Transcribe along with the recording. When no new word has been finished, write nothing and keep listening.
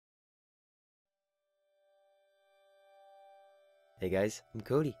Hey guys, I'm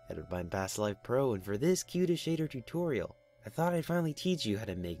Cody, editor by Past Life Pro, and for this Kuda shader tutorial, I thought I'd finally teach you how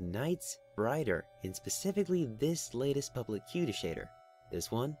to make nights brighter in specifically this latest public Kuda shader.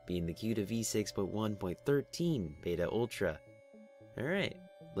 This one being the Kuda V6.1.13 Beta Ultra. Alright,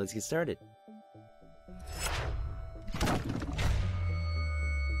 let's get started.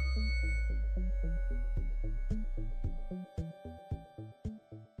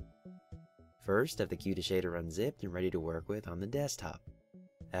 First, have the Kuda shader unzipped and ready to work with on the desktop.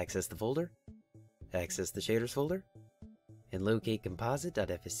 Access the folder, access the shaders folder, and locate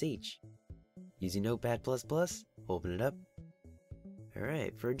composite.fsh. Using Notepad++, open it up.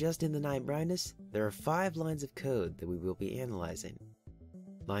 Alright, for adjusting the night brightness, there are 5 lines of code that we will be analyzing.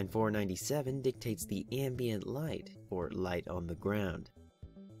 Line 497 dictates the ambient light, or light on the ground.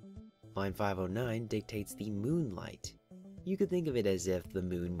 Line 509 dictates the moonlight. You could think of it as if the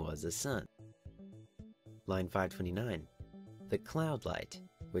moon was a sun. Line 529, the cloud light,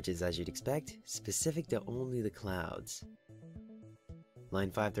 which is, as you'd expect, specific to only the clouds.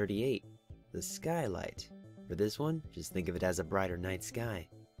 Line 538, the skylight. For this one, just think of it as a brighter night sky.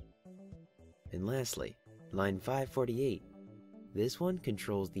 And lastly, line 548. This one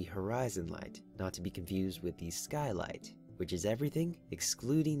controls the horizon light, not to be confused with the skylight, which is everything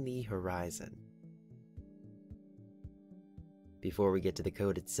excluding the horizon. Before we get to the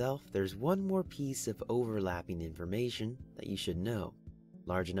code itself, there's one more piece of overlapping information that you should know.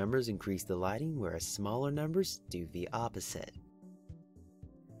 Large numbers increase the lighting, whereas smaller numbers do the opposite.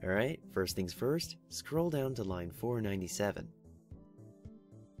 Alright, first things first, scroll down to line 497.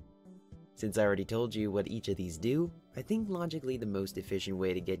 Since I already told you what each of these do, I think logically the most efficient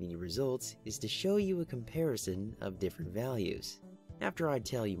way to get any results is to show you a comparison of different values, after I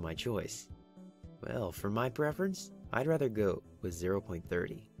tell you my choice. Well, for my preference, I'd rather go with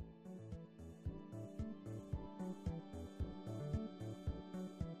 0.30.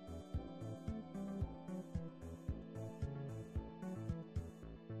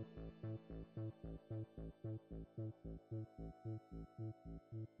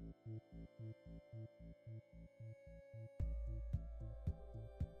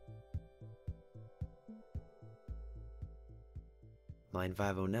 Line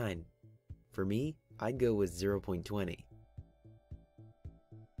 509. For me, I'd go with 0.20.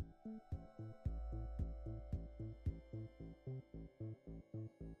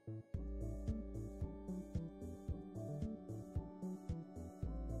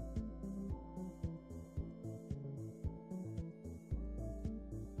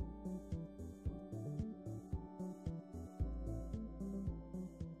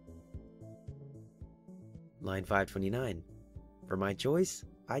 Line 529. For my choice,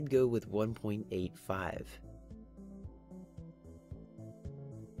 I'd go with 1.85.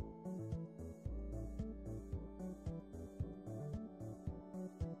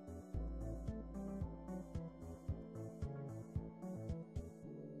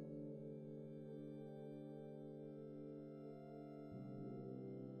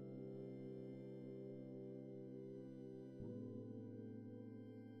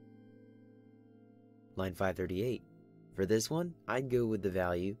 Line 538. For this one, I'd go with the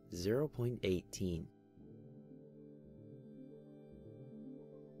value 0.18.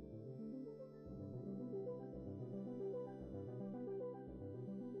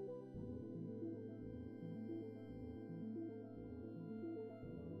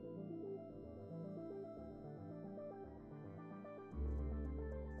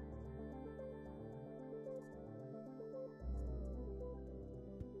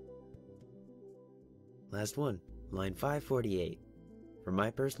 Last one, line 548. For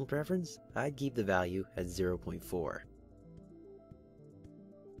my personal preference, I'd keep the value at 0.4.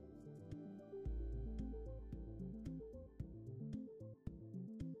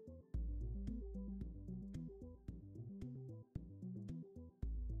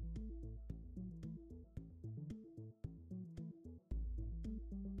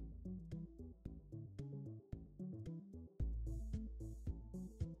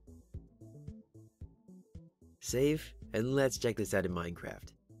 Save, and let's check this out in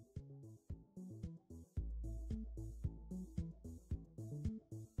Minecraft.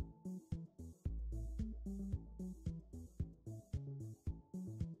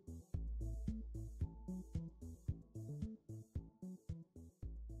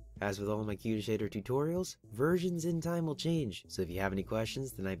 As with all my Kuda shader tutorials, versions in time will change, so if you have any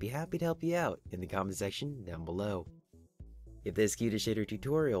questions, then I'd be happy to help you out in the comment section down below. If this Kuda shader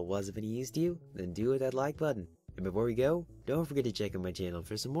tutorial was of any use to you, then do hit that like button. And before we go, don't forget to check out my channel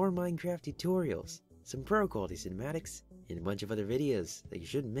for some more Minecraft tutorials, some pro quality cinematics, and a bunch of other videos that you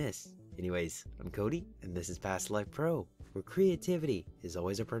shouldn't miss. Anyways, I'm Cody, and this is Past Life Pro, where creativity is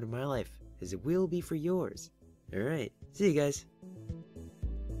always a part of my life, as it will be for yours. Alright, see you guys!